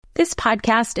This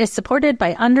podcast is supported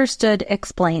by Understood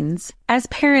Explains. As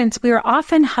parents, we are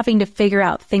often having to figure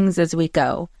out things as we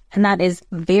go, and that is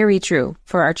very true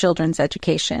for our children's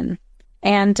education.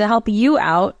 And to help you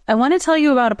out, I want to tell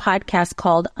you about a podcast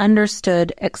called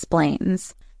Understood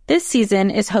Explains. This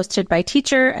season is hosted by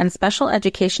teacher and special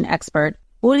education expert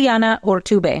Juliana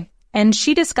Urtubey, and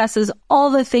she discusses all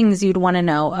the things you'd want to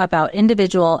know about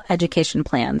individual education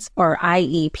plans, or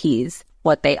IEPs,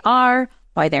 what they are,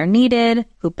 why they're needed,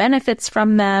 who benefits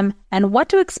from them, and what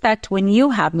to expect when you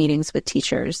have meetings with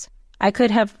teachers. I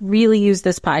could have really used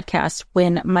this podcast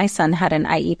when my son had an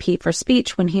IEP for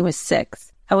speech when he was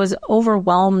 6. I was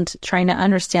overwhelmed trying to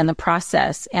understand the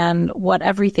process and what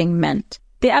everything meant.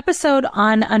 The episode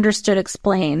on Understood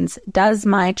Explains, Does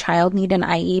My Child Need an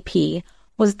IEP?,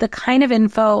 was the kind of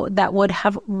info that would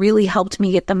have really helped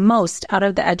me get the most out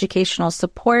of the educational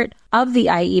support of the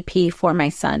IEP for my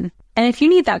son. And if you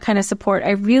need that kind of support,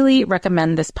 I really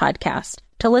recommend this podcast.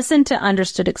 To listen to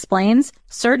Understood Explains,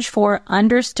 search for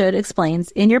Understood Explains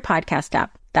in your podcast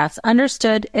app. That's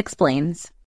Understood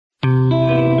Explains.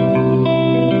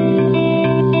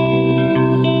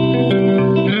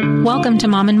 Welcome to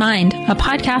Mom in Mind, a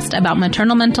podcast about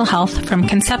maternal mental health from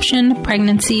conception,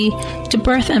 pregnancy, to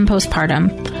birth and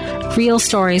postpartum. Real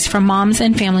stories from moms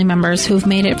and family members who've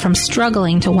made it from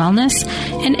struggling to wellness,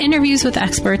 and interviews with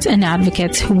experts and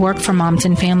advocates who work for moms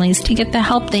and families to get the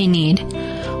help they need.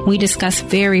 We discuss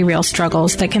very real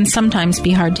struggles that can sometimes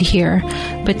be hard to hear,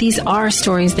 but these are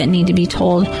stories that need to be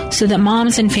told so that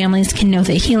moms and families can know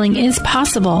that healing is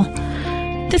possible.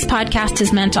 This podcast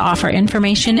is meant to offer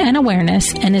information and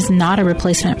awareness and is not a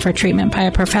replacement for treatment by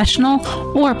a professional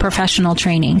or professional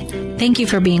training. Thank you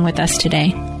for being with us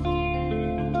today.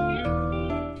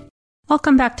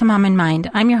 Welcome back to Mom in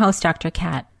Mind. I'm your host, Dr.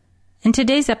 Kat. In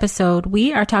today's episode,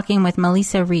 we are talking with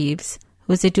Melissa Reeves,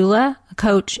 who is a doula, a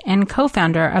coach, and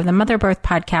co-founder of the Mother Birth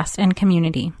podcast and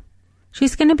community.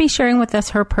 She's going to be sharing with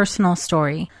us her personal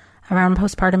story around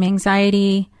postpartum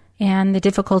anxiety, and the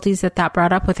difficulties that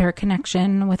brought up with her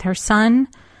connection with her son,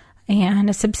 and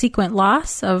a subsequent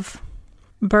loss of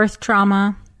birth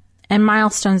trauma, and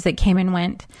milestones that came and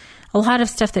went. A lot of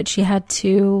stuff that she had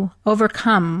to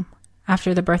overcome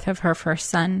after the birth of her first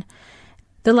son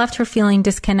that left her feeling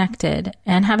disconnected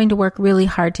and having to work really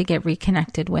hard to get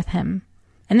reconnected with him.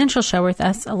 And then she'll share with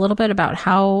us a little bit about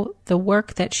how the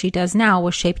work that she does now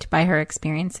was shaped by her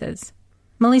experiences.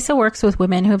 Melissa works with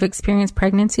women who have experienced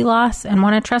pregnancy loss and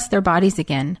want to trust their bodies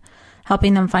again,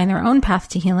 helping them find their own path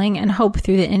to healing and hope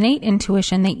through the innate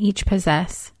intuition they each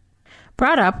possess.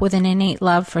 Brought up with an innate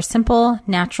love for simple,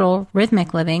 natural,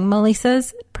 rhythmic living,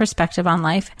 Melissa's perspective on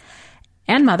life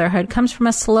and motherhood comes from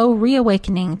a slow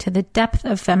reawakening to the depth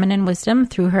of feminine wisdom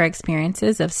through her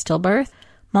experiences of stillbirth,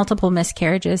 multiple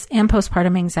miscarriages, and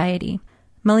postpartum anxiety.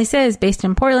 Melissa is based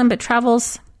in Portland but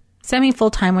travels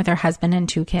semi-full-time with her husband and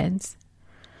 2 kids.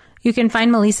 You can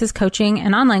find Melissa's coaching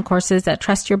and online courses at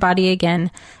Trust Your Body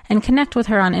Again and connect with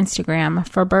her on Instagram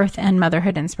for birth and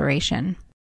motherhood inspiration.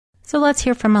 So let's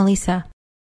hear from Melissa.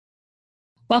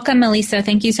 Welcome, Melissa.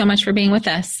 Thank you so much for being with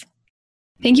us.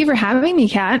 Thank you for having me,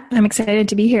 Kat. I'm excited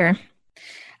to be here.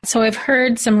 So I've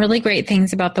heard some really great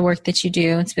things about the work that you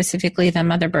do, and specifically the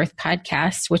Mother Birth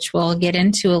podcast, which we'll get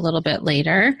into a little bit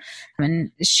later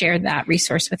and share that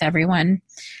resource with everyone.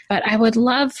 But I would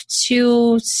love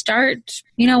to start,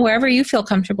 wherever you feel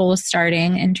comfortable with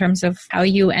starting in terms of how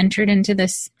you entered into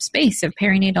this space of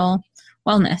perinatal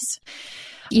wellness.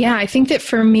 Yeah, I think that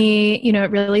for me, it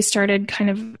really started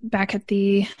kind of back at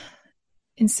the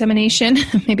insemination.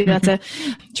 Maybe that's a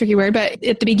tricky word, but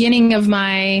at the beginning of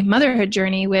my motherhood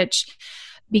journey, which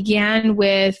began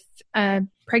with a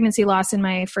pregnancy loss in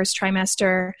my first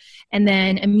trimester, and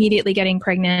then immediately getting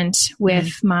pregnant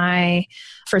with my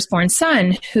firstborn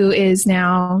son, who is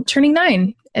now turning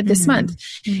 9 at this month.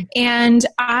 And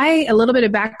a little bit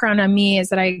of background on me is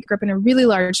that I grew up in a really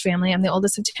large family. I'm the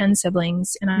oldest of 10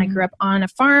 siblings, and I grew up on a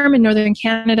farm in northern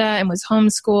Canada and was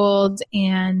homeschooled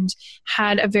and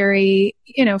had a very,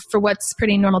 for what's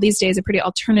pretty normal these days, a pretty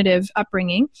alternative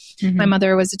upbringing. My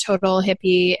mother was a total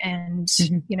hippie, and,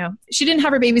 she didn't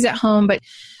have her babies at home, but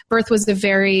birth was a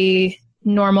very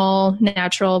normal,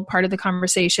 natural part of the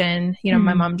conversation.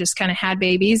 My mom just kind of had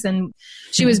babies, and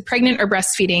she was pregnant or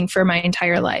breastfeeding for my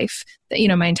entire life,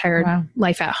 my entire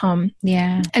life at home.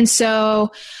 Yeah. And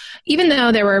so even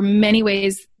though there were many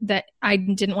ways that I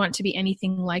didn't want to be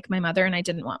anything like my mother, and I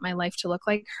didn't want my life to look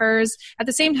like hers, at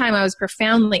the same time, I was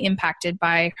profoundly impacted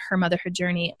by her motherhood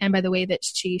journey and by the way that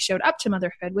she showed up to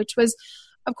motherhood, which was,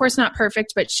 of course, not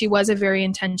perfect, but she was a very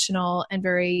intentional and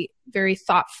very, very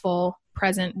thoughtful,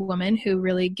 present woman who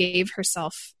really gave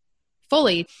herself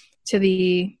fully to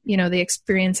the, the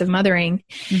experience of mothering.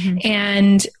 Mm-hmm.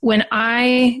 And when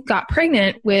I got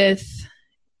pregnant with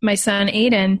my son,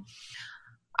 Aiden,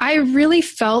 I really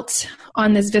felt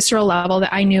on this visceral level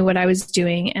that I knew what I was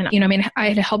doing. And, I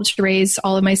had helped raise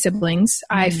all of my siblings.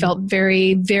 Mm-hmm. I felt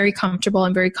very, very comfortable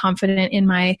and very confident in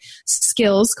my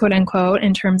skills, quote unquote,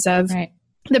 in terms of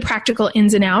the practical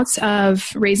ins and outs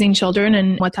of raising children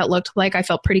and what that looked like. I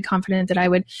felt pretty confident that I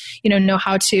would, know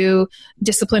how to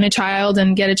discipline a child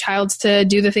and get a child to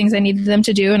do the things I needed them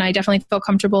to do. And I definitely felt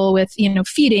comfortable with,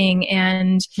 feeding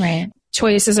and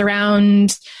choices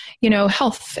around,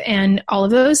 health and all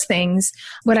of those things.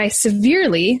 What I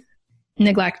severely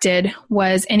neglected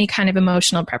was any kind of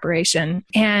emotional preparation.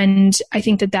 And I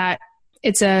think that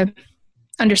it's a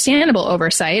understandable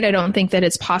oversight. I don't think that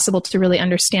it's possible to really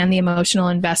understand the emotional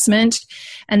investment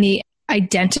and the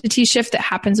identity shift that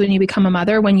happens when you become a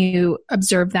mother, when you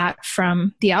observe that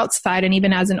from the outside. And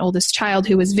even as an oldest child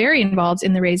who was very involved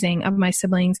in the raising of my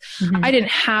siblings, I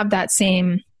didn't have that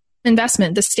same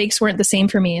investment. The stakes weren't the same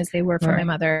for me as they were for my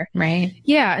mother. Right.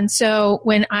 Yeah. And so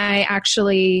when I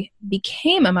actually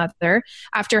became a mother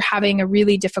after having a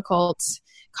really difficult,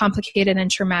 complicated and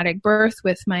traumatic birth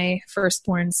with my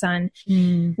firstborn son,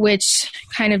 which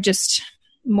kind of just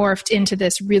morphed into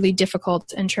this really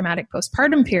difficult and traumatic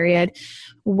postpartum period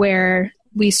where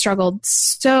we struggled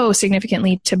so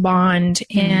significantly to bond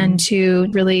and to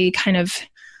really kind of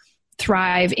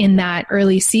thrive in that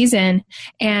early season.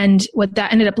 And what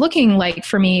that ended up looking like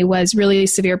for me was really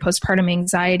severe postpartum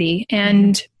anxiety.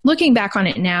 And looking back on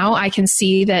it now, I can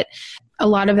see that a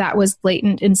lot of that was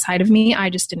latent inside of me. I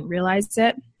just didn't realize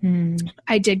it.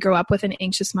 I did grow up with an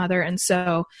anxious mother. And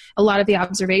so a lot of the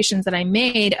observations that I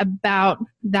made about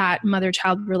that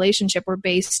mother-child relationship were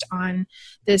based on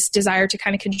this desire to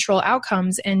kind of control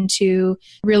outcomes and to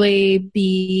really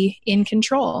be in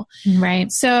control.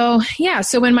 Right. So,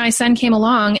 so when my son came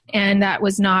along, and that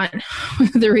was not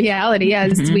the reality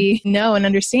as we know and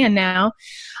understand now,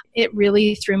 it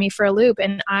really threw me for a loop.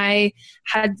 And I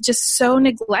had just so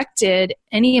neglected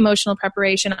any emotional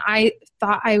preparation. I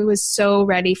thought I was so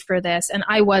ready for this. And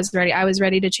I was ready. I was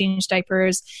ready to change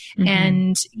diapers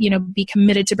and, be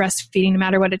committed to breastfeeding no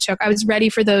matter what it took. I was ready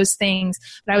for those things,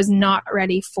 but I was not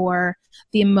ready for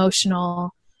the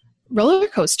emotional roller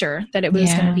coaster that it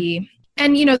was going to be.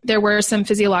 And, there were some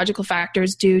physiological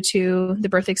factors due to the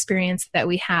birth experience that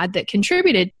we had that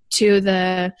contributed to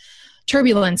the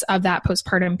turbulence of that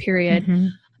postpartum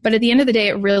period. But at the end of the day,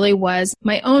 it really was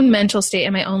my own mental state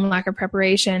and my own lack of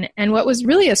preparation. And what was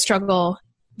really a struggle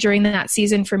during that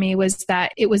season for me was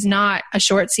that it was not a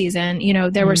short season.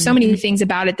 There were so many things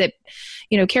about it that,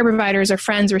 care providers or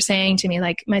friends were saying to me,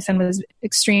 like my son was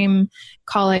extreme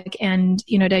colic and,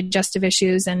 digestive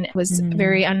issues and was a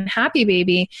very unhappy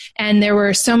baby. And there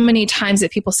were so many times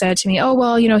that people said to me, oh,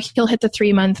 well, he'll hit the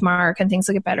 3-month mark and things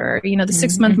will get better. The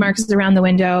 6-month mark is around the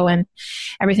window and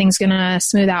everything's going to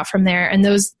smooth out from there. And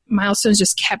those milestones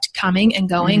just kept coming and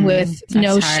going with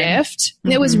no shift.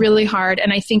 It was really hard.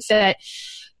 And I think that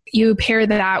you pair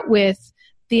that with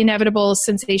the inevitable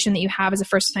sensation that you have as a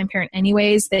first-time parent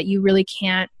anyways, that you really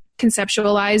can't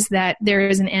conceptualize that there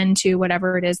is an end to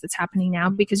whatever it is that's happening now,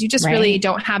 because you just really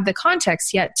don't have the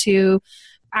context yet to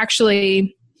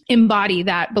actually embody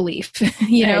that belief.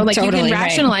 You can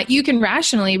rationalize, you can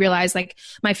rationally realize like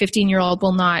my 15-year-old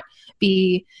will not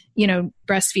be,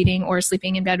 breastfeeding or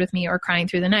sleeping in bed with me or crying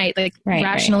through the night.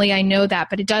 Rationally, I know that,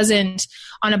 but it doesn't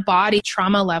on a body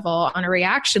trauma level, on a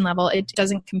reaction level, it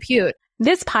doesn't compute.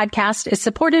 This podcast is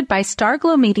supported by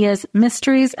Starglow Media's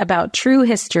Mysteries About True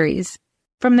Histories.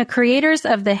 From the creators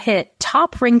of the hit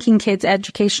top-ranking kids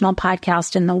educational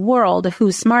podcast in the world,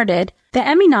 Who Smarted, the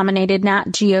Emmy-nominated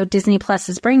Nat Geo Disney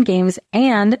Plus's Brain Games,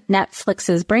 and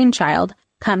Netflix's Brainchild,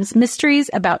 comes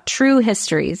Mysteries About True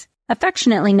Histories,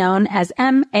 affectionately known as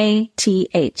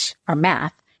MATH, or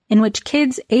math, in which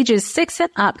kids ages 6 and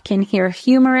up can hear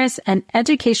humorous and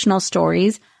educational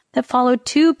stories that followed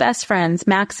two best friends,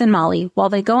 Max and Molly, while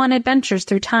they go on adventures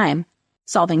through time,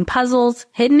 solving puzzles,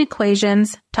 hidden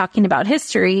equations, talking about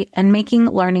history, and making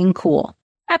learning cool.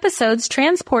 Episodes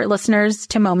transport listeners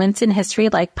to moments in history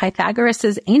like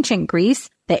Pythagoras' ancient Greece,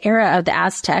 the era of the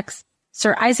Aztecs,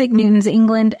 Sir Isaac Newton's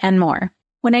England, and more.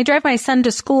 When I drive my son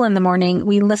to school in the morning,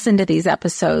 we listen to these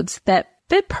episodes that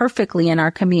fit perfectly in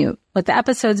our commute, with the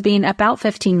episodes being about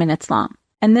 15 minutes long.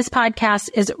 And this podcast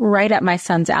is right up my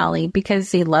son's alley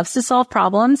because he loves to solve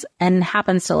problems and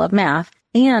happens to love math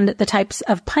and the types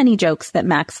of punny jokes that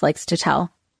Max likes to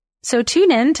tell. So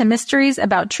tune in to Mysteries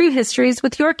About True Histories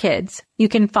with your kids. You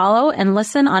can follow and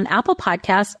listen on Apple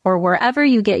Podcasts or wherever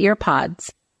you get your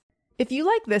pods. If you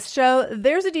like this show,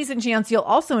 there's a decent chance you'll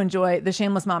also enjoy the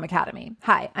Shameless Mom Academy.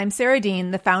 Hi, I'm Sarah Dean,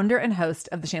 the founder and host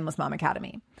of the Shameless Mom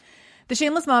Academy. The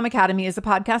Shameless Mom Academy is a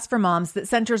podcast for moms that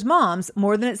centers moms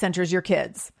more than it centers your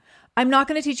kids. I'm not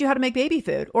going to teach you how to make baby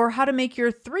food or how to make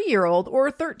your 3-year-old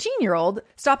or 13-year-old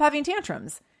stop having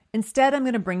tantrums. Instead, I'm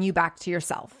going to bring you back to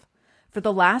yourself. For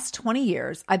the last 20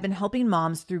 years, I've been helping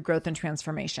moms through growth and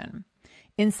transformation.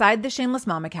 Inside the Shameless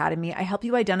Mom Academy, I help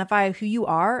you identify who you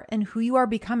are and who you are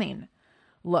becoming.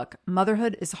 Look,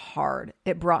 motherhood is hard.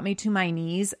 It brought me to my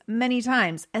knees many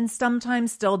times and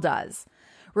sometimes still does.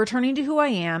 Returning to who I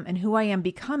am and who I am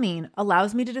becoming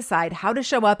allows me to decide how to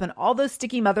show up in all those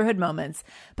sticky motherhood moments,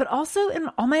 but also in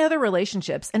all my other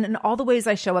relationships and in all the ways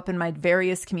I show up in my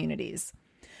various communities.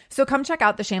 So come check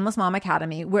out the Shameless Mom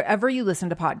Academy wherever you listen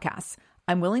to podcasts.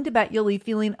 I'm willing to bet you'll leave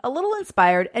feeling a little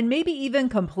inspired and maybe even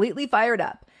completely fired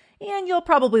up. And you'll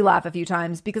probably laugh a few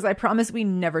times because I promise we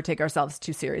never take ourselves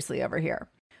too seriously over here.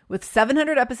 With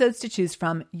 700 episodes to choose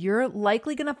from, you're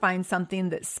likely going to find something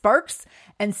that sparks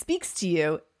and speaks to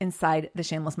you inside the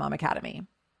Shameless Mom Academy.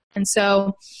 And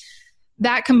so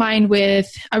that combined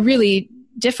with a really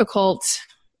difficult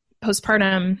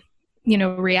postpartum,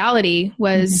 reality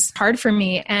was hard for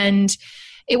me. And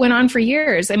it went on for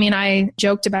years. I mean, I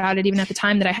joked about it even at the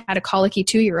time that I had a colicky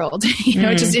 2-year-old.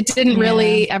 It didn't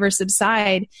really ever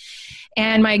subside.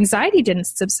 And my anxiety didn't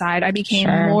subside. I became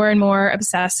more and more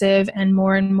obsessive and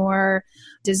more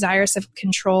desirous of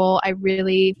control. I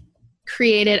really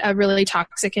created a really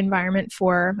toxic environment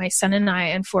for my son and I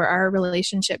and for our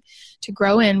relationship to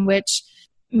grow in, which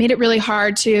made it really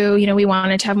hard to, we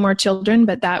wanted to have more children,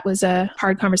 but that was a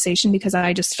hard conversation because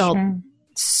I just felt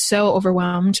so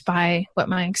overwhelmed by what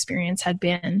my experience had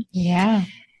been. Yeah.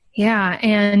 Yeah.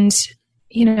 And,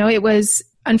 it was,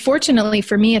 unfortunately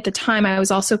for me at the time, I was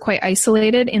also quite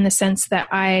isolated in the sense that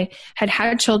I had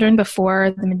had children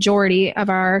before the majority of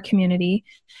our community.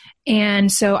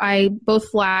 And so I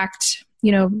both lacked,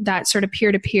 that sort of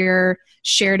peer-to-peer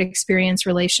shared experience,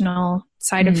 relational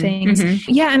side of things.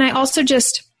 Yeah. And I also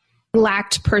just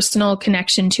lacked personal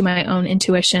connection to my own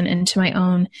intuition and to my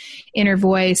own inner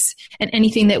voice and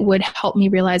anything that would help me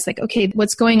realize like, okay,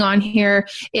 what's going on here?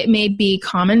 It may be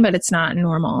common, but it's not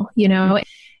normal,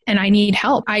 and I need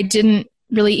help. I didn't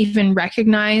really even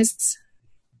recognize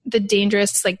the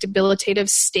dangerous, debilitative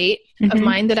state of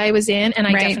mind that I was in. And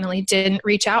I definitely didn't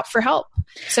reach out for help.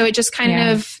 So it just kind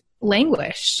of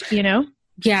languished,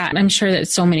 Yeah, I'm sure that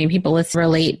so many people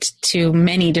relate to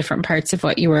many different parts of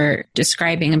what you were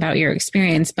describing about your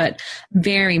experience, but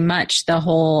very much the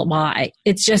whole,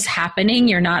 it's just happening.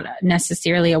 You're not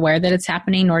necessarily aware that it's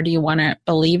happening, nor do you want to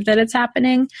believe that it's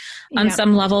happening on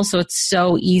some level. So it's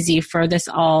so easy for this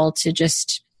all to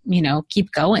just,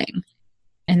 keep going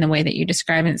in the way that you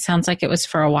describe it. It sounds like it was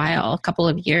for a while, a couple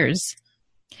of years.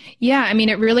 Yeah, I mean,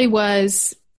 it really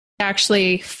was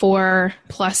actually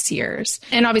 4+ years.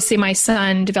 And obviously my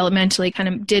son developmentally kind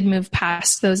of did move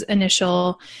past those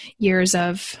initial years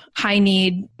of high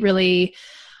need, really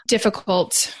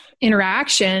difficult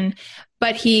interaction,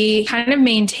 but he kind of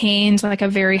maintained a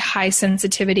very high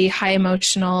sensitivity, high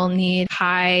emotional need,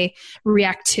 high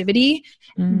reactivity,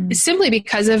 simply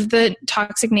because of the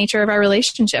toxic nature of our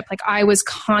relationship. I was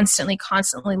constantly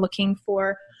looking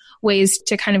for ways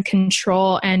to kind of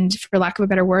control and, for lack of a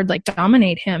better word,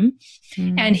 dominate him.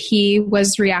 And he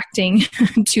was reacting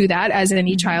to that as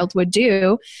any child would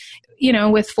do,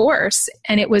 with force.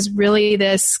 And it was really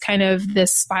this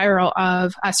spiral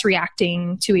of us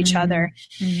reacting to each other.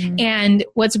 And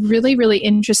what's really, really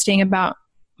interesting about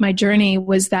my journey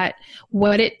was that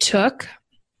what it took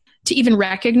to even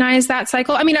recognize that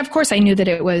cycle. I mean, of course I knew that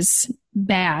it was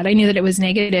bad. I knew that it was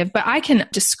negative, but I can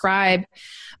describe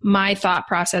my thought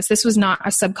process. This was not a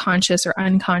subconscious or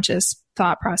unconscious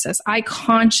thought process. I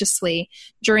consciously,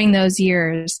 during those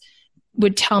years,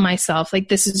 would tell myself,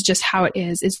 this is just how it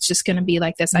is. It's just going to be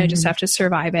like this. I just have to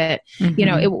survive it.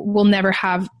 It will never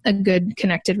have a good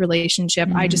connected relationship.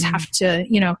 I just have to,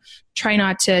 try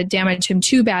not to damage him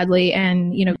too badly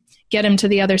and, get him to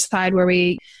the other side where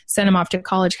we send him off to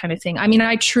college kind of thing. I mean,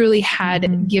 I truly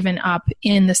had given up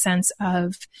in the sense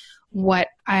of what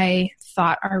I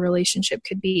thought our relationship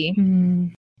could be.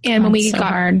 And when we got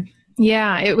hard,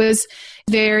 it was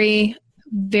very,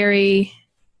 very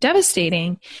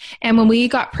devastating. And when we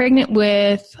got pregnant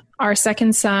with our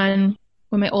second son,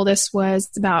 when my oldest was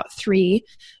about 3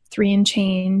 and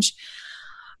change,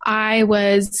 I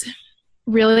was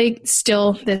really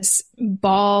still this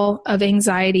ball of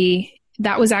anxiety.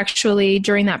 That was actually,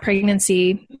 during that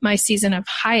pregnancy, my season of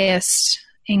highest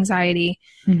anxiety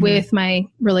with my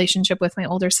relationship with my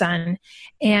older son.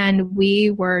 And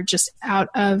we were just out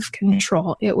of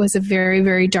control. It was a very,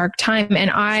 very dark time.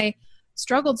 And I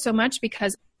struggled so much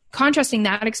because contrasting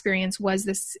that experience was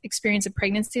this experience of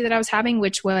pregnancy that I was having,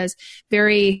 which was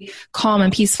very calm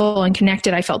and peaceful and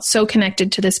connected. I felt so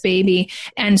connected to this baby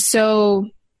and so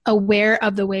aware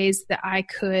of the ways that I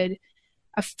could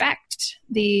affect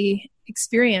the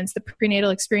experience, the prenatal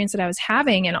experience that I was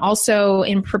having, and also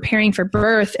in preparing for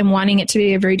birth and wanting it to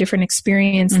be a very different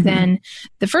experience than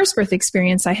the first birth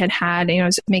experience I had had. I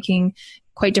was making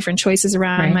quite different choices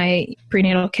around my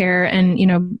prenatal care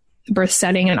and, birth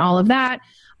setting and all of that.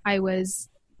 I was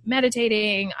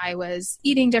meditating, I was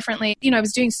eating differently. I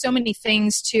was doing so many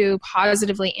things to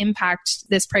positively impact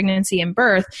this pregnancy and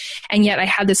birth. And yet I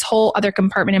had this whole other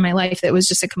compartment in my life that was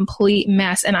just a complete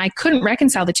mess. And I couldn't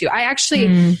reconcile the two. I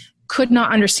actually could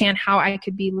not understand how I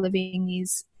could be living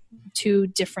these two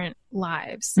different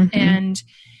lives. And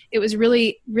it was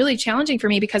really, really challenging for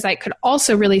me because I could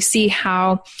also really see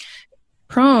how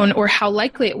prone or how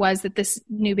likely it was that this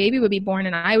new baby would be born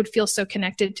and I would feel so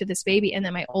connected to this baby, and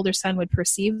that my older son would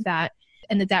perceive that,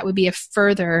 and that would be a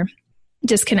further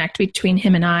disconnect between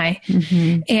him and I.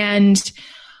 And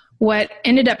what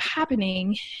ended up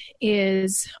happening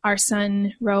is our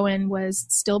son Rowan was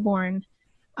stillborn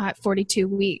at 42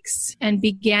 weeks and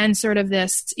began sort of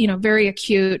this, very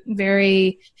acute,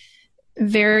 very,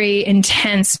 very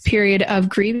intense period of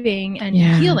grieving and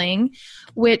healing,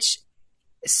 which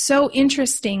so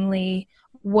interestingly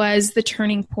was the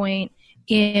turning point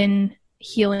in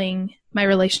healing my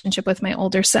relationship with my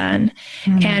older son.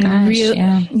 And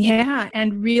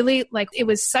really like it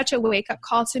was such a wake up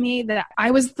call to me that I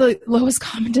was the lowest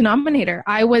common denominator.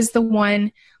 I was the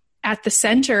one at the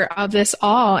center of this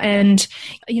all. And,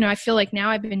 I feel like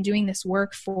now I've been doing this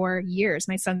work for years.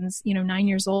 My son's, 9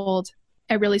 years old.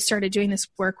 I really started doing this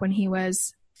work when he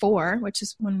was 4, which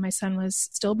is when my son was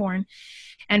stillborn.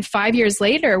 And 5 years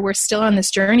later, we're still on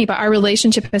this journey, but our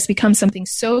relationship has become something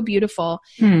so beautiful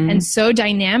and so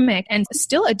dynamic, and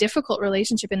still a difficult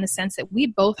relationship in the sense that we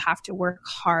both have to work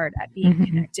hard at being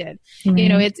connected.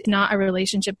 It's not a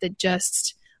relationship that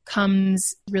just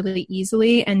comes really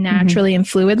easily and naturally and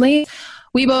fluidly.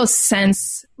 We both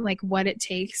sense like what it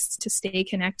takes to stay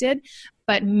connected,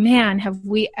 but man, have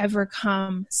we ever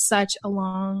come such a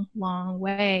long, long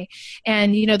way.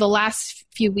 And, the last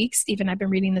few weeks, even I've been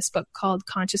reading this book called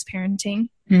Conscious Parenting.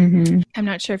 I'm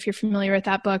not sure if you're familiar with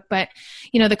that book, but,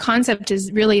 the concept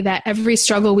is really that every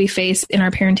struggle we face in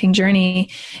our parenting journey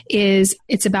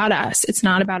it's about us. It's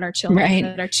not about our children. Right.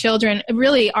 That our children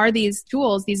really are these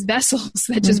tools, these vessels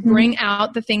that just bring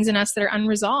out the things in us that are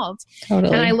unresolved.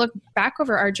 Totally. And I look back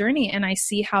over our journey and I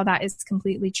see how that is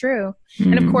completely true.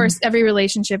 And of course, every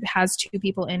relationship has two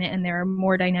people in it, and there are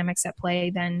more dynamics at play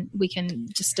than we can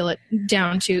distill it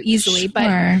down to easily.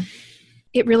 But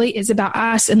it really is about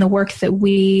us and the work that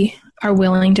we are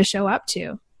willing to show up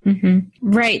to.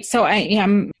 Right. So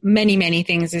many, many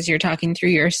things as you're talking through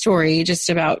your story, just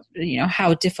about,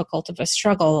 how difficult of a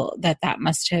struggle that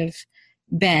must have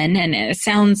been. And it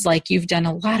sounds like you've done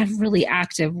a lot of really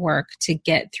active work to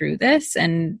get through this.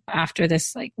 And after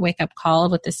this wake up call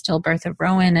with the stillbirth of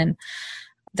Rowan, and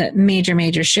the major,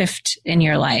 major shift in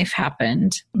your life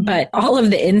happened. But all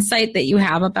of the insight that you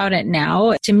have about it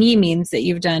now, to me, means that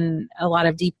you've done a lot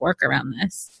of deep work around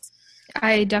this.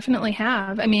 I definitely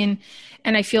have. And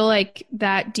I feel like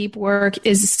that deep work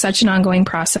is such an ongoing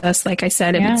process. Like I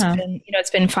said,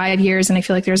 it's been 5 years, and I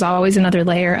feel like there's always another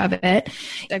layer of it.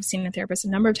 I've seen a therapist a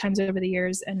number of times over the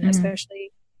years, and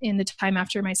especially in the time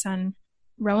after my son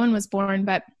Rowan was born.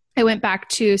 But I went back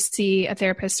to see a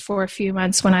therapist for a few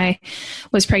months when I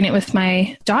was pregnant with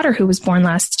my daughter, who was born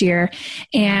last year.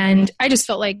 And I just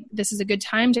felt like this is a good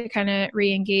time to kind of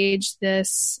re-engage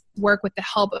this work with the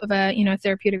help of a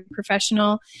therapeutic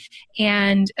professional,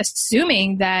 and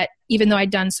assuming that even though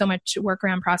I'd done so much work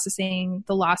around processing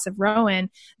the loss of Rowan,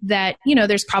 that,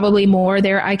 there's probably more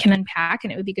there I can unpack,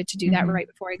 and it would be good to do that right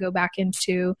before I go back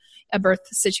into a birth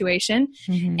situation.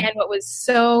 And what was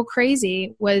so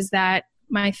crazy was that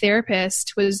my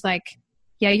therapist was like,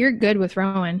 yeah, you're good with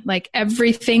Rowan. Like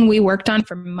everything we worked on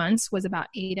for months was about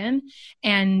Aiden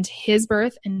and his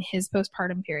birth and his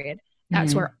postpartum period.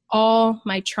 That's where all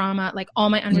my trauma, like all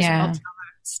my unresolved trauma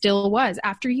still was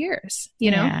after years,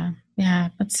 you know? Yeah,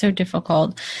 that's so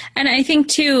difficult. And I think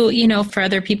too, for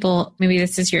other people, maybe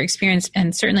this is your experience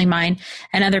and certainly mine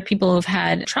and other people who've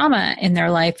had trauma in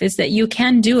their life, is that you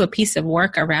can do a piece of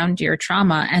work around your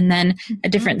trauma and then a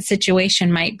different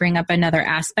situation might bring up another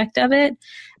aspect of it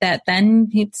that then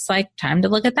it's like time to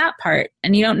look at that part.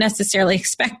 And you don't necessarily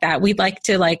expect that. We'd like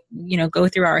to go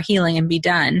through our healing and be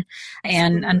done.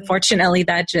 And unfortunately,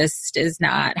 that just is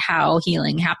not how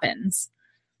healing happens.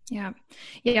 Yeah.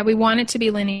 Yeah. We want it to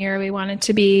be linear. We want it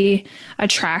to be a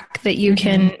track that you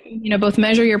can, both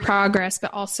measure your progress,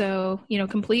 but also,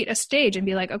 complete a stage and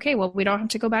be like, okay, well, we don't have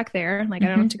to go back there. Like, I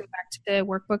don't have to go back to the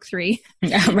workbook 3.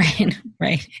 Yeah,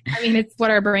 right. I mean, it's what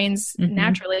our brains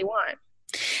naturally want.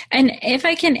 And if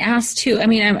I can ask too,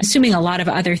 I'm assuming a lot of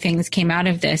other things came out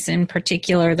of this, in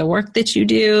particular, the work that you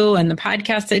do and the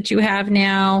podcast that you have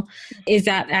now. Is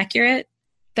that accurate?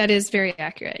 That is very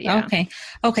accurate. Yeah.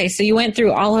 Okay. So you went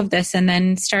through all of this and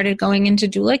then started going into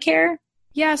doula care?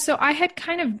 Yeah. So I had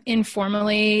kind of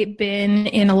informally been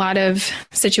in a lot of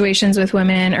situations with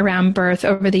women around birth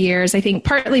over the years. I think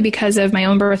partly because of my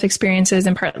own birth experiences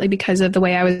and partly because of the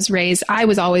way I was raised. I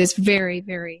was always very,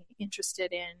 very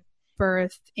interested in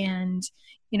birth and,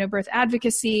 birth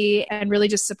advocacy and really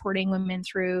just supporting women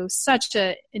through such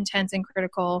an intense and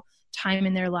critical time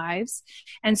in their lives.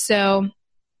 And so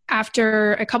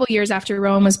after a couple of years after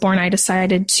Rowan was born, I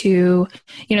decided to,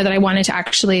 that I wanted to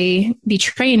actually be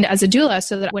trained as a doula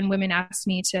so that when women asked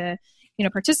me to,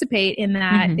 participate in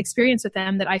that experience with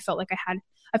them, that I felt like I had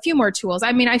a few more tools.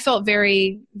 I mean, I felt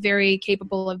very, very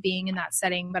capable of being in that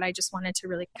setting, but I just wanted to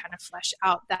really kind of flesh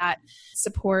out that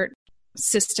support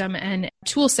system and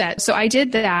tool set. So I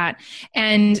did that,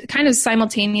 and kind of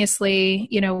simultaneously,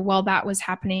 while that was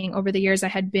happening over the years, I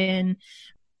had been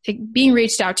being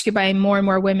reached out to by more and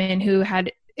more women who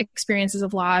had experiences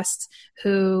of loss,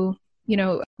 who,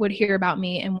 would hear about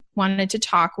me and wanted to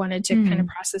kind of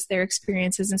process their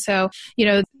experiences. And so,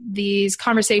 these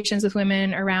conversations with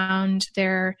women around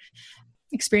their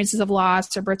experiences of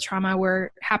loss or birth trauma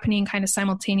were happening kind of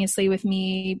simultaneously with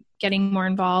me getting more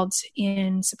involved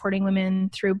in supporting women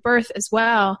through birth as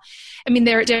well. I mean,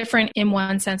 they're different in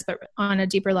one sense, but on a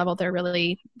deeper level, they're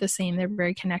really the same. They're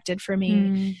very connected for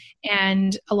me.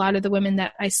 And a lot of the women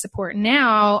that I support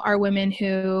now are women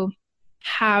who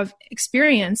have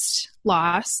experienced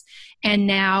loss and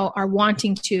now are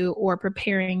wanting to or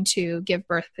preparing to give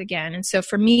birth again. And so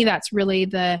for me, that's really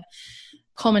the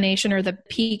culmination or the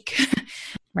peak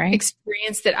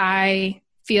experience that I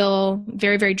feel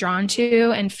very, very drawn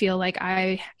to and feel like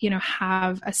I,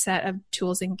 have a set of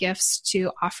tools and gifts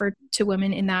to offer to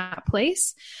women in that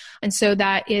place. And so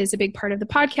that is a big part of the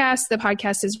podcast. The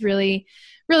podcast is really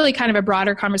kind of a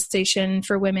broader conversation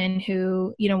for women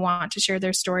who, want to share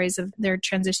their stories of their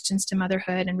transitions to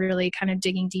motherhood and really kind of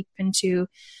digging deep into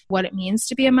what it means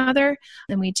to be a mother.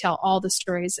 And we tell all the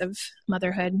stories of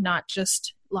motherhood, not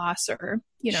just loss or,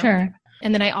 Sure.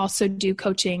 And then I also do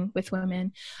coaching with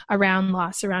women around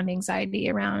loss, around anxiety,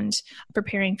 around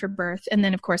preparing for birth. And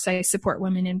then, of course, I support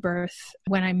women in birth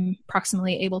when I'm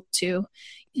proximally able to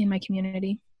in my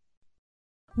community.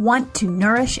 Want to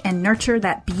nourish and nurture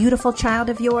that beautiful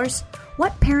child of yours?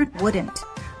 What parent wouldn't?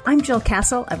 I'm Jill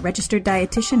Castle, a registered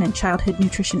dietitian and childhood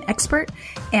nutrition expert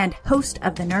and host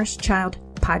of the Nourish Child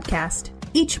podcast.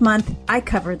 Each month, I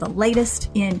cover the latest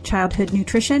in childhood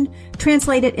nutrition,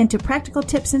 translate it into practical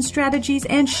tips and strategies,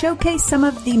 and showcase some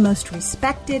of the most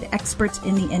respected experts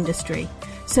in the industry.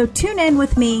 So tune in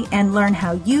with me and learn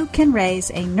how you can raise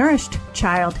a nourished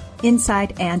child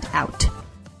inside and out.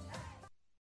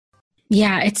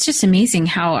 Yeah, it's just amazing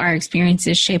how our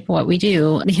experiences shape what we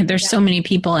do. There's so many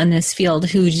people in this field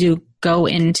who do go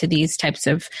into these types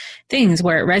of things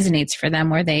where it resonates for them,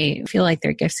 where they feel like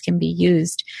their gifts can be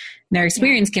used, their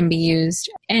experience can be used.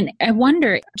 And I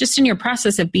wonder, just in your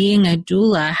process of being a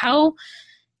doula, how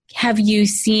have you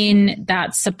seen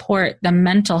that support the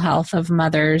mental health of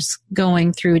mothers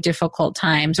going through difficult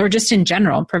times, or just in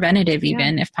general, preventative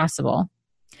even, if possible?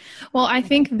 Well, I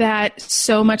think that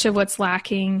so much of what's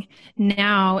lacking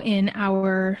now in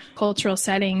our cultural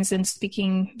settings, and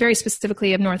speaking very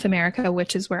specifically of North America,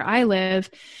 which is where I live,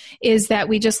 is that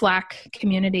we just lack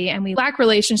community and we lack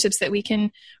relationships that we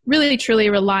can really truly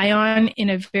rely on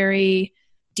in a very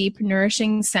deep,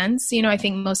 nourishing sense. I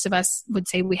think most of us would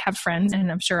say we have friends,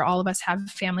 and I'm sure all of us have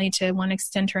family to one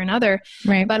extent or another.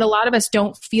 Right. But a lot of us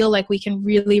don't feel like we can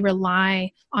really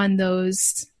rely on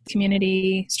those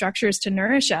community structures to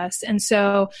nourish us. And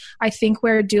so I think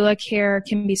where doula care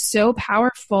can be so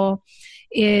powerful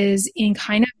is in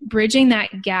kind of bridging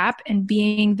that gap and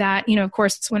being that, of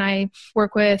course, when I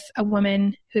work with a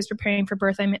woman who's preparing for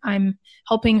birth, I'm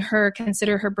helping her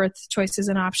consider her birth choices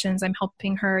and options. I'm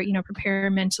helping her, prepare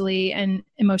mentally and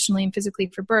emotionally and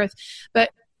physically for birth.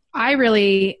 But I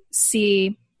really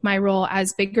see my role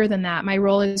as bigger than that. My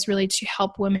role is really to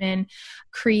help women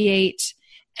create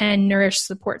and nourish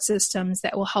support systems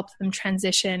that will help them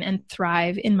transition and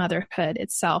thrive in motherhood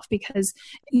itself. Because,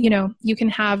 you can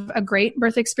have a great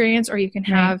birth experience or you can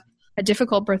have a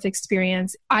difficult birth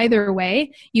experience. Either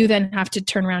way, you then have to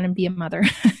turn around and be a mother,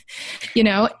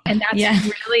 and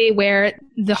that's really where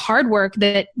the hard work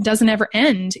that doesn't ever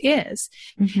end is.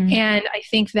 Mm-hmm. And I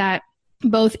think that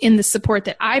both in the support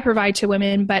that I provide to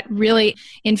women, but really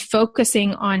in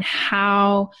focusing on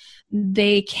how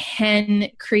they can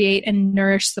create and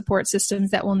nourish support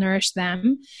systems that will nourish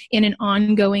them in an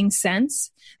ongoing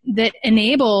sense that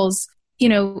enables,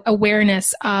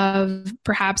 awareness of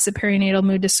perhaps a perinatal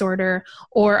mood disorder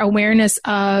or awareness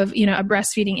of, a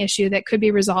breastfeeding issue that could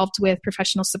be resolved with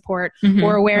professional support,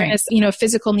 or awareness,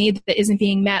 physical need that isn't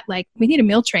being met. Like, we need a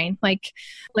meal train. Like,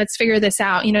 let's figure this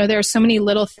out. There are so many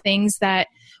little things that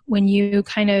when you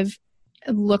kind of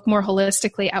look more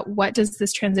holistically at what does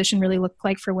this transition really look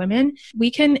like for women, we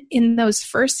can, in those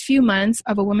first few months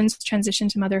of a woman's transition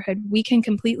to motherhood, we can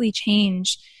completely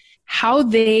change how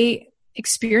they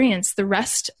experience the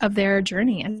rest of their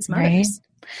journey as mothers. Right.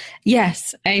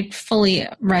 Yes, I fully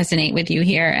resonate with you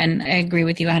here, and I agree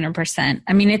with you 100%.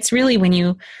 I mean, it's really when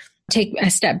you take a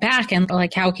step back and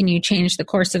like, how can you change the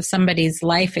course of somebody's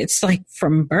life? It's like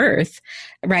from birth,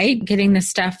 right? Getting the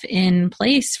stuff in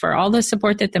place for all the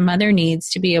support that the mother needs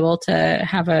to be able to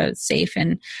have a safe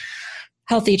and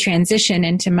healthy transition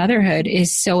into motherhood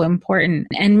is so important.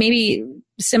 And maybe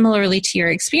similarly to your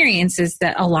experience is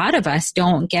that a lot of us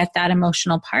don't get that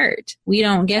emotional part. We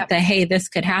don't get the, hey, this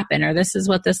could happen, or this is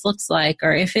what this looks like,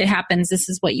 or if it happens, this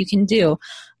is what you can do.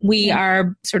 We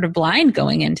are sort of blind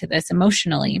going into this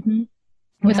emotionally,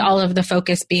 with all of the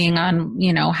focus being on,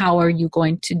 how are you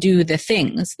going to do the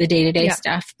things, the day-to-day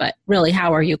stuff, but really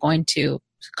how are you going to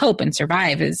cope and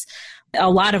survive is a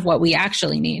lot of what we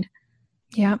actually need.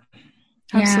 Yeah,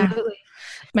 absolutely.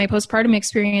 My postpartum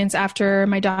experience after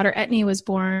my daughter Etnie was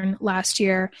born last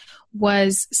year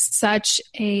was such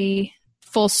a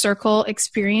full circle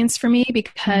experience for me,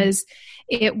 because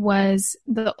it was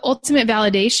the ultimate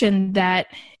validation that,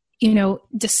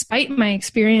 despite my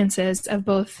experiences of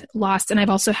both loss, and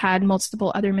I've also had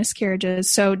multiple other miscarriages.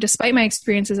 So despite my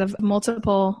experiences of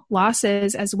multiple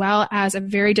losses, as well as a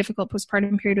very difficult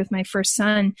postpartum period with my first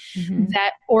son,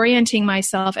 that orienting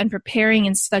myself and preparing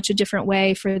in such a different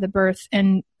way for the birth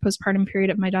and postpartum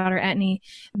period of my daughter Etnie,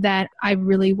 that I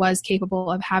really was capable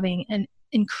of having an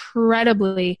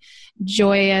incredibly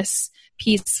joyous,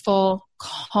 peaceful,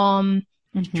 calm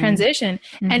transition.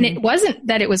 And it wasn't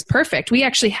that it was perfect. We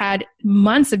actually had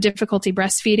months of difficulty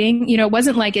breastfeeding. It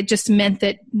wasn't like it just meant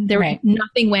that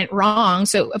nothing went wrong.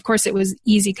 So of course it was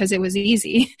easy because it was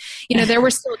easy. There were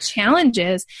still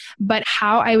challenges, but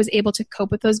how I was able to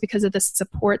cope with those because of the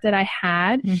support that I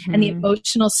had and the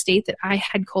emotional state that I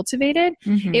had cultivated,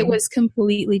 it was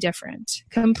completely different.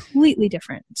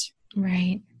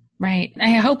 Right. Right.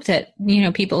 I hope that,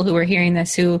 people who are hearing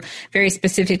this, who very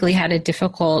specifically had a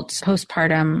difficult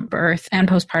postpartum birth and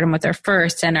postpartum with their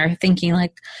first, and are thinking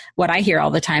like, what I hear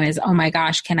all the time is, oh my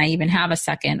gosh, can I even have a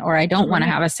second? Or I don't want to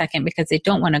have a second because I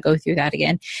don't want to go through that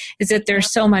again. Is that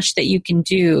there's so much that you can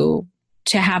do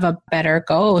to have a better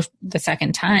go the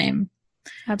second time.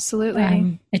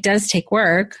 Absolutely. It does take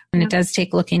work, and it does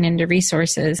take looking into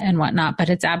resources and whatnot, but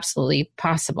it's absolutely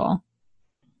possible.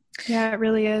 Yeah, it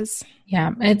really is.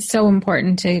 Yeah, it's so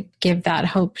important to give that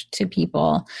hope to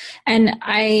people. And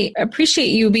I appreciate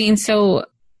you being so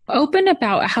open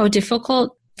about how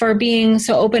difficult, for being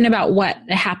so open about what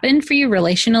happened for you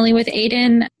relationally with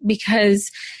Aiden, because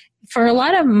for a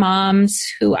lot of moms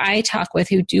who I talk with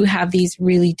who do have these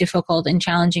really difficult and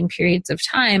challenging periods of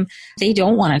time, they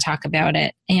don't want to talk about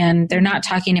it, and they're not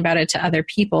talking about it to other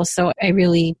people. So I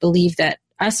really believe that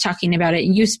us talking about it,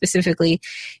 and you specifically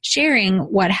sharing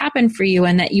what happened for you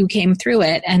and that you came through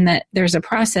it and that there's a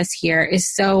process here,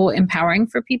 is so empowering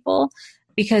for people,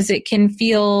 because it can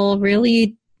feel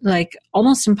really like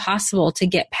almost impossible to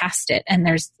get past it. And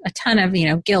there's a ton of,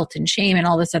 guilt and shame and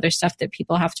all this other stuff that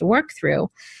people have to work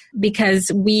through,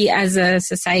 because we as a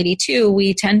society too,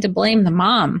 we tend to blame the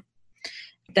mom,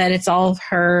 that it's all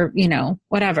her,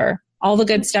 whatever, all the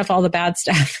good stuff, all the bad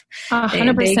stuff.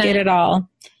 100%. They get it all.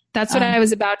 That's what I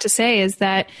was about to say, is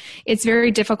that it's very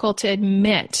difficult to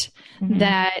admit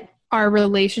that our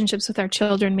relationships with our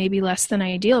children may be less than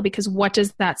ideal, because what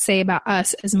does that say about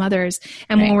us as mothers?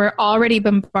 And when we're already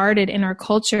bombarded in our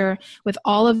culture with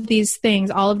all of these things,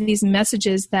 all of these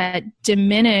messages that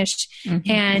diminish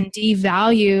and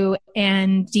devalue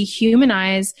and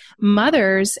dehumanize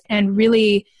mothers and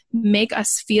really make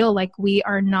us feel like we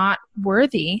are not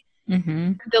worthy,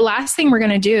 the last thing we're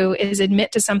going to do is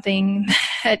admit to something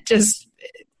that just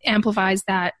amplifies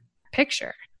that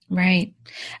picture. Right.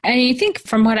 And I think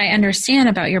from what I understand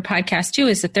about your podcast too,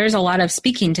 is that there's a lot of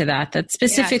speaking to that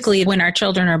specifically when our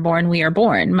children are born, we are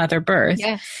born, mother birth.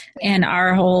 Yes. And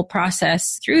our whole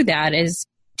process through that is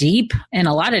deep in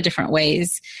a lot of different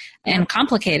ways and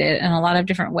complicated in a lot of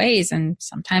different ways. And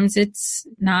sometimes it's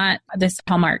not this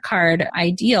Hallmark card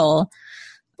ideal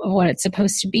of what it's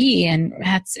supposed to be. And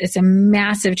it's a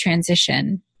massive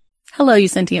transition. Hello, you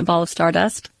sentient ball of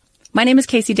stardust. My name is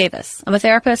Casey Davis. I'm a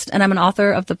therapist and I'm an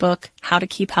author of the book, How to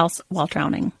Keep House While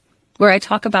Drowning, where I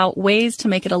talk about ways to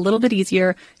make it a little bit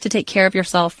easier to take care of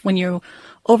yourself when you're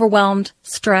overwhelmed,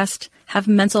 stressed, have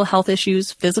mental health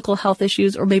issues, physical health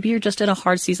issues, or maybe you're just in a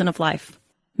hard season of life.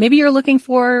 Maybe you're looking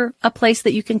for a place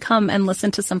that you can come and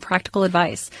listen to some practical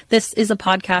advice. This is a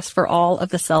podcast for all of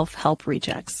the self-help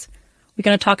rejects. We're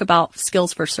going to talk about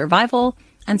skills for survival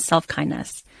and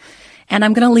self-kindness. And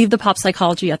I'm going to leave the pop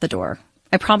psychology at the door.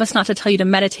 I promise not to tell you to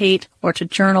meditate or to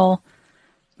journal.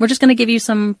 We're just going to give you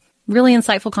some really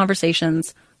insightful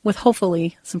conversations with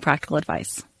hopefully some practical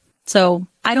advice. So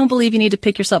I don't believe you need to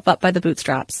pick yourself up by the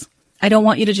bootstraps. I don't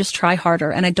want you to just try harder,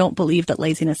 and I don't believe that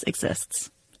laziness exists.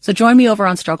 So join me over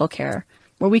on Struggle Care,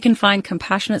 where we can find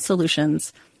compassionate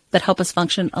solutions that help us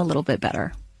function a little bit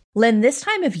better. Lynn, this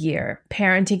time of year,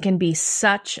 parenting can be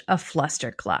such a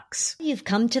flusterclux. You've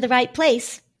come to the right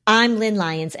place. I'm Lynn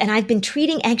Lyons, and I've been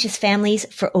treating anxious families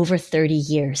for over 30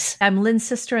 years. I'm Lynn's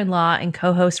sister-in-law and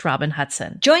co-host Robin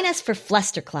Hudson. Join us for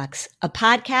Flusterclux, a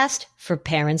podcast for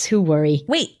parents who worry.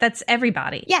 Wait, that's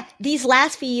everybody. Yeah, these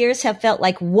last few years have felt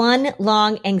like one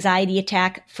long anxiety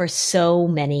attack for so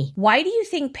many. Why do you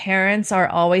think parents are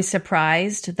always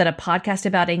surprised that a podcast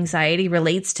about anxiety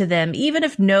relates to them, even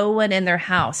if no one in their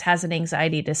house has an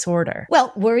anxiety disorder?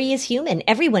 Well, worry is human.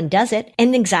 Everyone does it.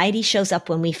 And anxiety shows up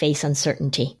when we face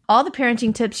uncertainty. All the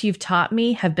parenting tips you've taught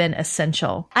me have been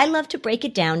essential. I love to break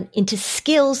it down into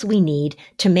skills we need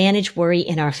to manage worry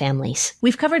in our families.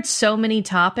 We've covered so many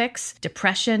topics: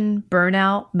 depression,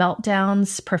 burnout,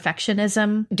 meltdowns,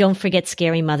 perfectionism. Don't forget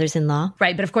scary mothers-in-law.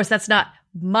 Right, but of course that's not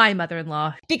my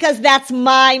mother-in-law. Because that's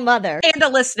my mother. And a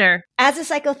listener. As a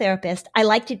psychotherapist, I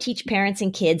like to teach parents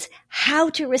and kids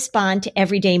how to respond to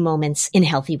everyday moments in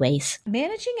healthy ways.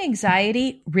 Managing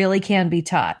anxiety really can be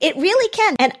taught. It really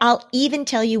can. And I'll even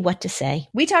tell you what to say.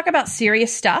 We talk about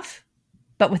serious stuff,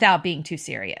 but without being too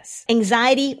serious.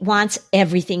 Anxiety wants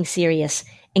everything serious.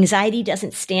 Anxiety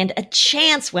doesn't stand a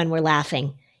chance when we're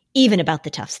laughing, even about the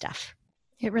tough stuff.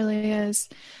 It really is.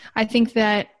 I think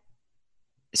that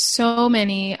so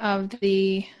many of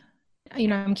the,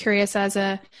 I'm curious as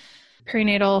a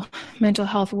perinatal mental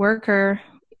health worker,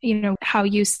 how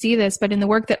you see this, but in the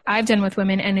work that I've done with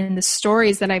women and in the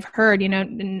stories that I've heard,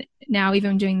 and now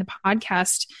even doing the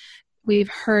podcast, we've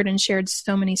heard and shared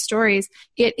so many stories.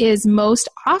 It is most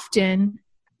often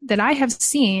that I have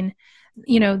seen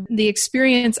the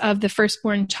experience of the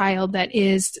firstborn child that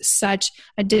is such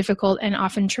a difficult and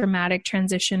often traumatic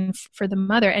transition for the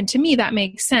mother. And to me, that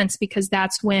makes sense, because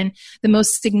that's when the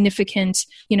most significant,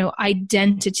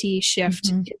 identity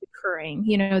shift is occurring.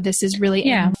 This is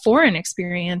really a foreign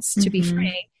experience, to be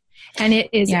frank. And it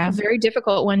is a very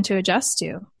difficult one to adjust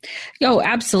to. Oh,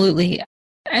 absolutely.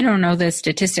 I don't know the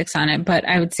statistics on it, but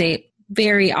I would say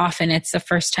very often it's the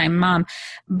first time mom.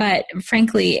 But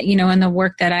frankly, in the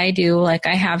work that I do, like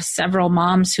I have several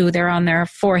moms who they're on their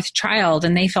fourth child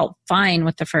and they felt fine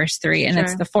with the first three. And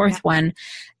it's the fourth one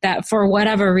that for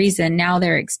whatever reason, now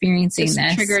they're experiencing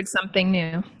this. Triggered something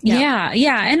new. Yeah.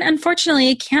 And unfortunately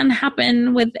it can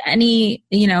happen with any,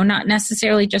 not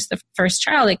necessarily just the first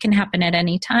child. It can happen at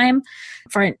any time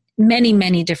for many,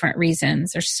 many different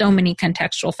reasons. There's so many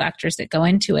contextual factors that go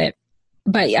into it.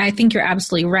 But I think you're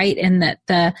absolutely right in that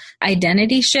the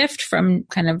identity shift from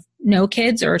kind of no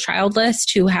kids or childless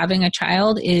to having a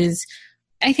child is,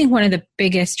 I think, one of the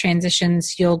biggest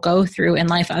transitions you'll go through in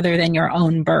life other than your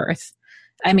own birth.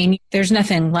 I mean, there's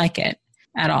nothing like it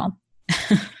at all.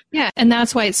 Yeah. And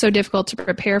that's why it's so difficult to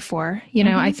prepare for.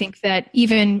 I think that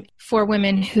even for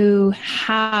women who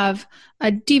have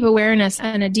a deep awareness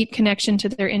and a deep connection to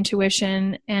their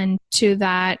intuition and to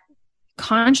that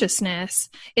consciousness,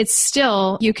 it's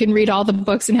still, you can read all the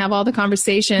books and have all the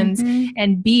conversations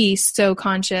and be so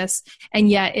conscious. And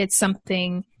yet it's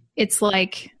something, it's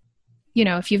like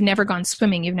if you've never gone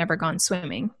swimming, you've never gone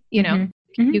swimming.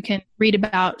 You can read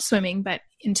about swimming, but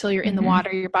until you're in the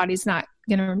water, your body's not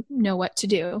going to know what to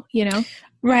do,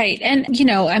 Right.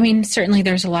 And, certainly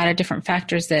there's a lot of different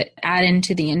factors that add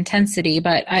into the intensity,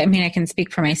 but I can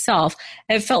speak for myself.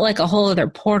 It felt like a whole other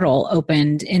portal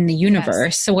opened in the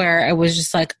universe where I was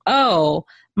just like, oh,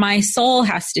 my soul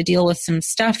has to deal with some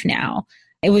stuff now.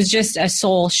 It was just a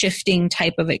soul shifting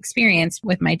type of experience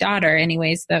with my daughter.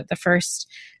 Anyways, the first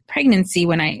pregnancy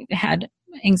when I had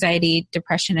anxiety,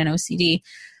 depression, and OCD.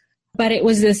 But it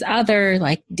was this other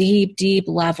like deep, deep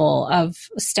level of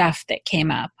stuff that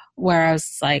came up where I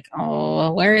was like,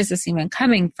 oh, where is this even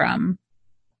coming from?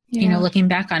 Looking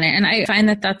back on it. And I find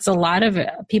that that's a lot of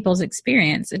people's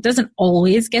experience. It doesn't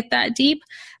always get that deep,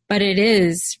 but it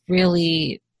is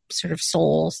really sort of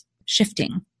soul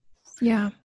shifting.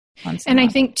 Yeah. And I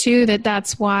think too,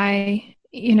 that's why,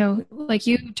 like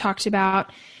you talked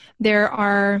about, there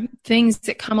are things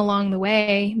that come along the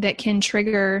way that can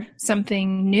trigger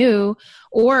something new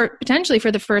or potentially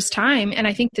for the first time. And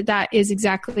I think that is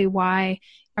exactly why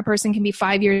a person can be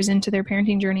 5 years into their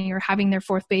parenting journey or having their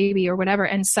fourth baby or whatever.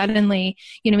 And suddenly,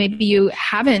 maybe you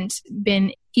haven't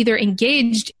been either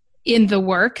engaged in the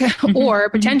work or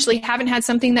potentially haven't had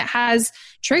something that has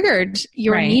triggered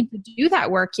your need to do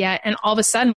that work yet. And all of a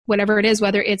sudden, whatever it is,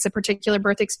 whether it's a particular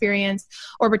birth experience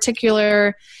or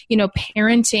particular,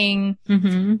 parenting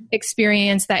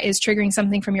experience that is triggering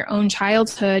something from your own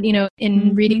childhood,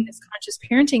 in reading this conscious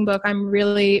parenting book, I'm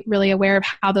really, really aware of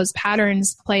how those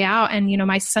patterns play out. And,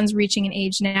 my son's reaching an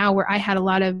age now where I had a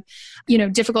lot of,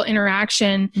 difficult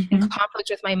interaction and conflict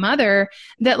with my mother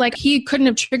that like he couldn't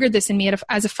have triggered this in me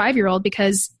as a 5-year-old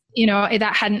because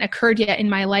that hadn't occurred yet in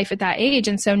my life at that age.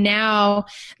 And so now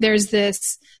there's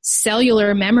this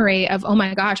cellular memory of, oh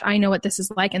my gosh, I know what this is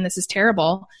like and this is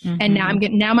terrible. And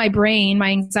now my brain, my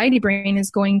anxiety brain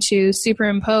is going to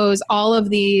superimpose all of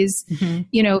these,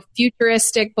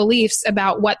 futuristic beliefs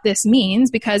about what this means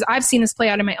because I've seen this play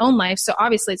out in my own life. So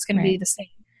obviously it's going to be the same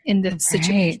in this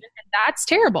situation. And that's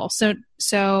terrible.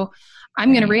 So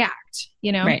I'm going to react,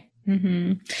 Right.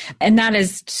 And that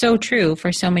is so true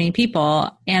for so many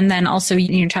people. And then also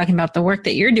you're talking about the work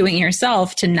that you're doing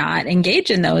yourself to not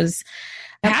engage in those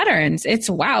patterns. It's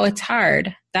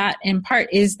hard. That in part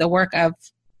is the work of,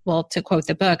 well, to quote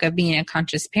the book, of being a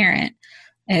conscious parent,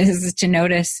 is to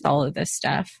notice all of this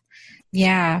stuff.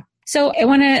 Yeah. So I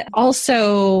want to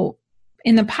also,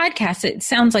 in the podcast, it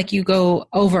sounds like you go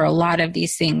over a lot of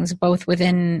these things, both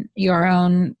within your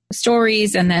own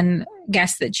stories and then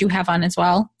guests that you have on as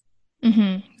well.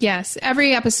 Yes.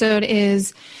 Every episode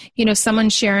is, someone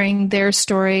sharing their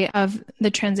story of the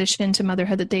transition to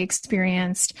motherhood that they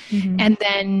experienced. And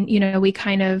then, we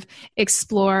kind of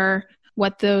explore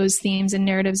what those themes and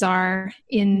narratives are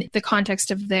in the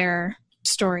context of their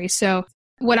story. So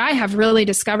what I have really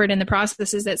discovered in the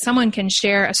process is that someone can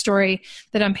share a story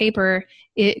that on paper,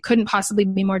 it couldn't possibly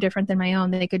be more different than my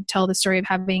own. They could tell the story of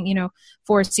having,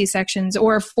 4 C-sections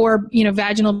or 4,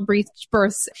 vaginal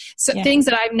births, things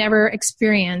that I've never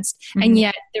experienced. And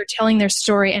yet they're telling their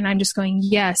story and I'm just going,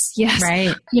 yes.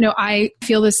 Right. I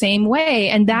feel the same way.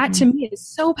 And that to me is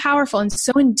so powerful and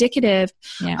so indicative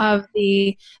of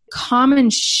the common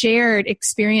shared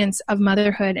experience of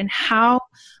motherhood and how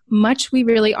much we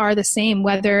really are the same,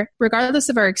 regardless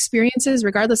of our experiences,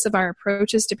 regardless of our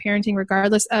approaches to parenting,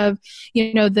 regardless of,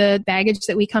 the baggage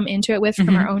that we come into it with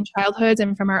from our own childhoods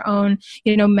and from our own,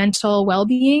 mental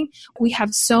well-being. We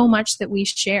have so much that we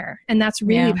share, and that's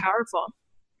really powerful.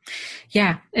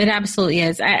 Yeah, it absolutely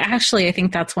is. I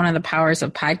think that's one of the powers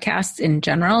of podcasts in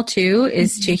general too,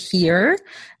 is to hear.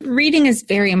 Reading is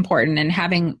very important and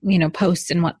having,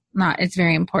 posts and whatnot is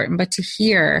very important, but to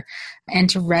hear and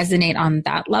to resonate on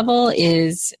that level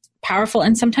is powerful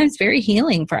and sometimes very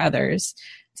healing for others.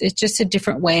 It's just a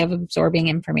different way of absorbing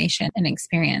information and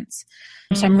experience.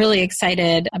 So I'm really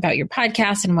excited about your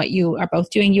podcast and what you are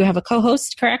both doing. You have a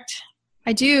co-host, correct?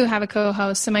 I do have a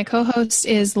co-host. So my co-host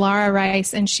is Laura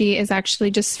Rice, and she is actually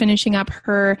just finishing up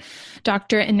her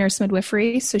doctorate in nurse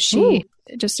midwifery. So she's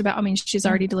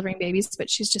already delivering babies, but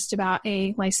she's just about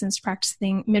a licensed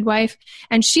practicing midwife.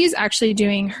 And she's actually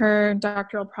doing her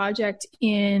doctoral project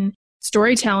in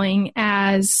storytelling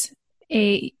as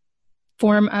a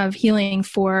form of healing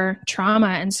for trauma.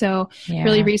 And so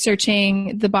really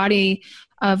researching the body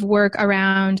of work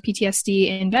around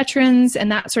PTSD in veterans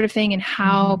and that sort of thing, and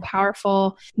how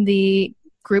powerful the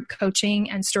group coaching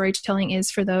and storytelling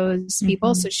is for those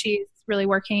people. So she's really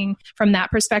working from that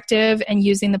perspective and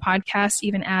using the podcast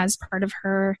even as part of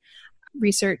her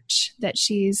research that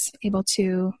she's able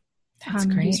to That's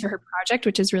great. Used for her project,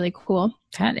 which is really cool.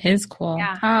 That is cool.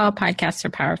 Yeah. Oh, podcasts are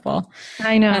powerful.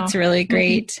 I know. That's really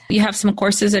great. You have some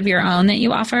courses of your own that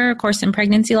you offer, a course in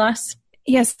pregnancy loss?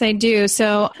 Yes, I do.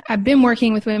 So I've been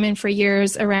working with women for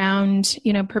years around,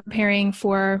 preparing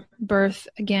for birth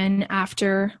again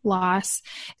after loss.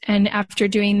 And after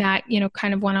doing that,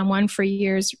 kind of one-on-one for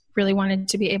years, really wanted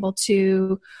to be able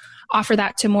to offer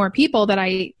that to more people that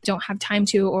I don't have time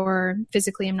to or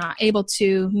physically am not able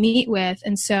to meet with.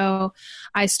 And so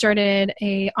I started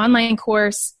an online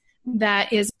course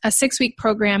that is a 6-week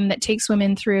program that takes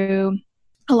women through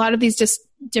a lot of these just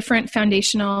different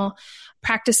foundational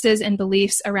practices and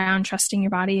beliefs around trusting your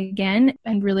body again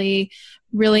and really,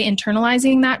 really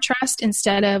internalizing that trust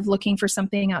instead of looking for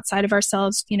something outside of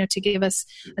ourselves, to give us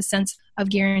a sense of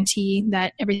guarantee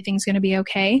that everything's going to be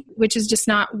okay, which is just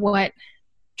not what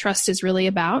trust is really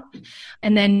about.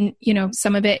 And then,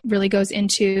 some of it really goes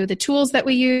into the tools that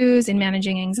we use in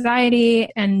managing anxiety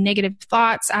and negative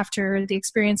thoughts after the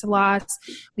experience of loss.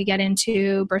 We get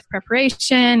into birth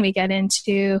preparation. We get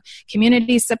into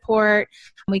community support.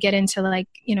 We get into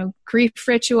grief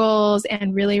rituals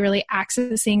and really, really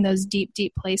accessing those deep,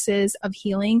 deep places of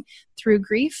healing through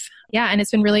grief. Yeah. And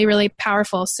it's been really, really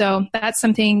powerful. So that's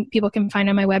something people can find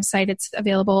on my website. It's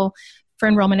available for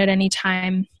enrollment at any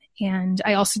time. And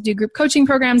I also do group coaching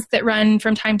programs that run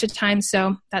from time to time.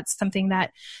 So that's something that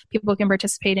people can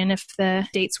participate in if the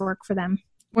dates work for them.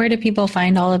 Where do people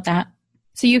find all of that?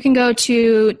 So you can go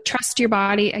to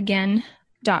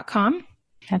trustyourbodyagain.com.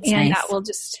 That's and nice.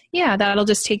 that'll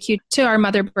just take you to our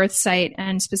Mother Birth site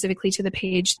and specifically to the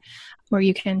page where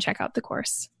you can check out the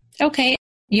course. Okay.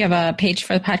 You have a page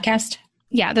for the podcast?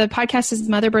 Yeah, the podcast is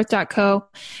motherbirth.co.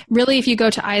 Really, if you go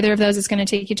to either of those, it's going to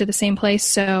take you to the same place.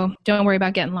 So don't worry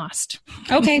about getting lost.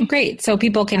 Okay, great. So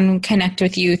people can connect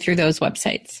with you through those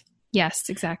websites. Yes,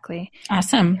 exactly.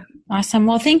 Awesome.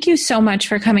 Well, thank you so much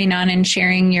for coming on and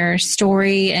sharing your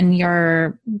story and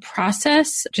your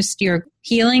process, just your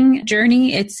healing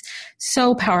journey. It's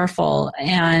so powerful.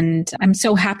 And I'm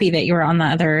so happy that you're on the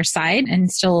other side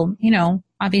and still,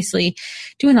 obviously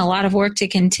doing a lot of work to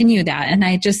continue that. And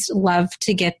I just love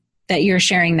to get that you're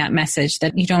sharing that message,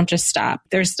 that you don't just stop.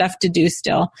 There's stuff to do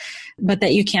still, but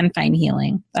that you can find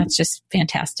healing. That's just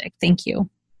fantastic. Thank you.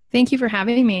 Thank you for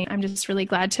having me. I'm just really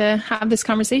glad to have this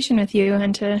conversation with you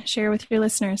and to share with your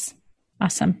listeners.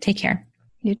 Awesome. Take care.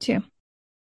 You too.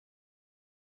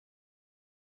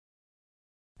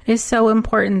 It is so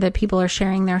important that people are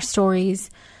sharing their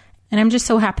stories. And I'm just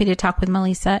so happy to talk with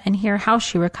Melissa and hear how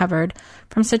she recovered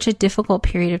from such a difficult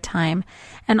period of time.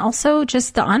 And also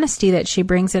just the honesty that she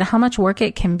brings and how much work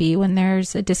it can be when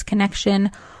there's a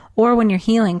disconnection or when you're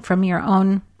healing from your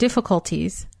own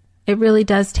difficulties. It really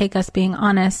does take us being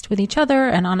honest with each other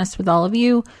and honest with all of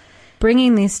you,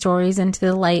 bringing these stories into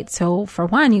the light. So for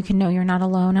one, you can know you're not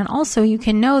alone. And also you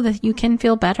can know that you can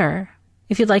feel better.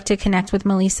 If you'd like to connect with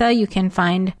Melissa, you can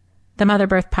find the Mother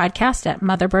Birth podcast at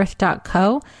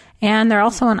motherbirth.co. And they're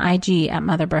also on IG at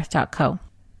motherbirth.co.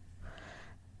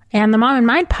 And the Mom and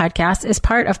Mind podcast is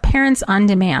part of Parents on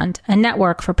Demand, a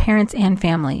network for parents and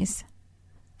families.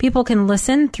 People can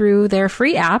listen through their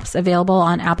free apps available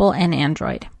on Apple and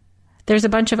Android. There's a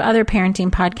bunch of other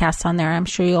parenting podcasts on there. I'm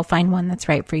sure you'll find one that's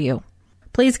right for you.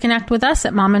 Please connect with us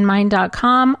at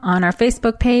momandmind.com, on our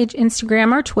Facebook page,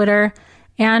 Instagram, or Twitter.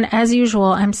 And as usual,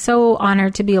 I'm so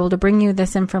honored to be able to bring you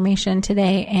this information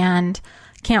today and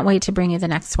can't wait to bring you the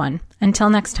next one.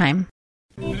 Until next time.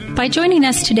 By joining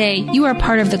us today, you are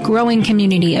part of the growing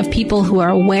community of people who are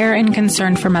aware and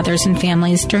concerned for mothers and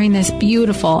families during this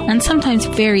beautiful and sometimes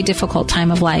very difficult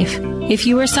time of life. If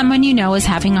you or someone you know is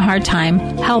having a hard time,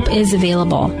 help is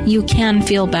available. You can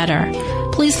feel better.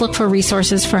 Please look for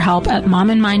resources for help at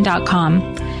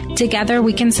momandmind.com. Together,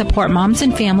 we can support moms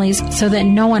and families so that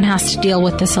no one has to deal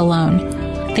with this alone.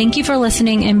 Thank you for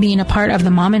listening and being a part of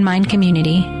the Mom and Mind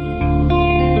community.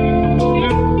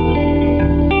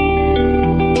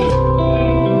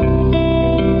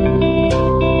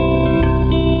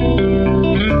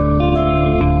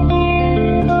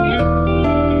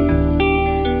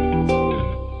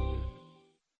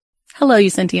 Hello,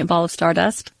 you sentient ball of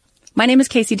stardust. My name is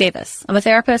Casey Davis. I'm a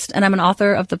therapist and I'm an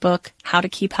author of the book, How to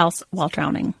Keep House While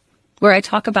Drowning, where I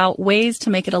talk about ways to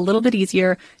make it a little bit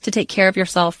easier to take care of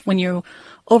yourself when you're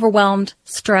overwhelmed,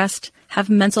 stressed, have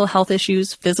mental health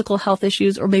issues, physical health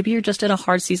issues, or maybe you're just in a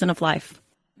hard season of life.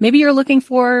 Maybe you're looking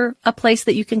for a place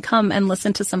that you can come and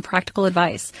listen to some practical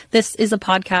advice. This is a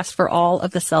podcast for all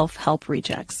of the self-help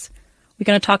rejects. We're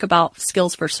going to talk about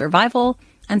skills for survival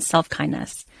and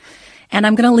self-kindness. And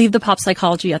I'm going to leave the pop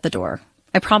psychology at the door.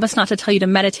 I promise not to tell you to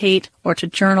meditate or to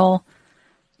journal.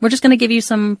 We're just going to give you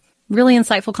some really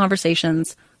insightful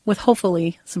conversations with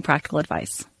hopefully some practical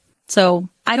advice. So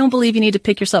I don't believe you need to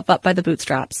pick yourself up by the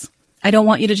bootstraps. I don't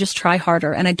want you to just try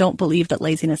harder, and I don't believe that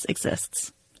laziness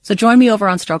exists. So join me over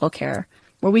on Struggle Care,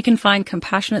 where we can find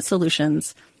compassionate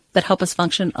solutions that help us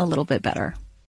function a little bit better.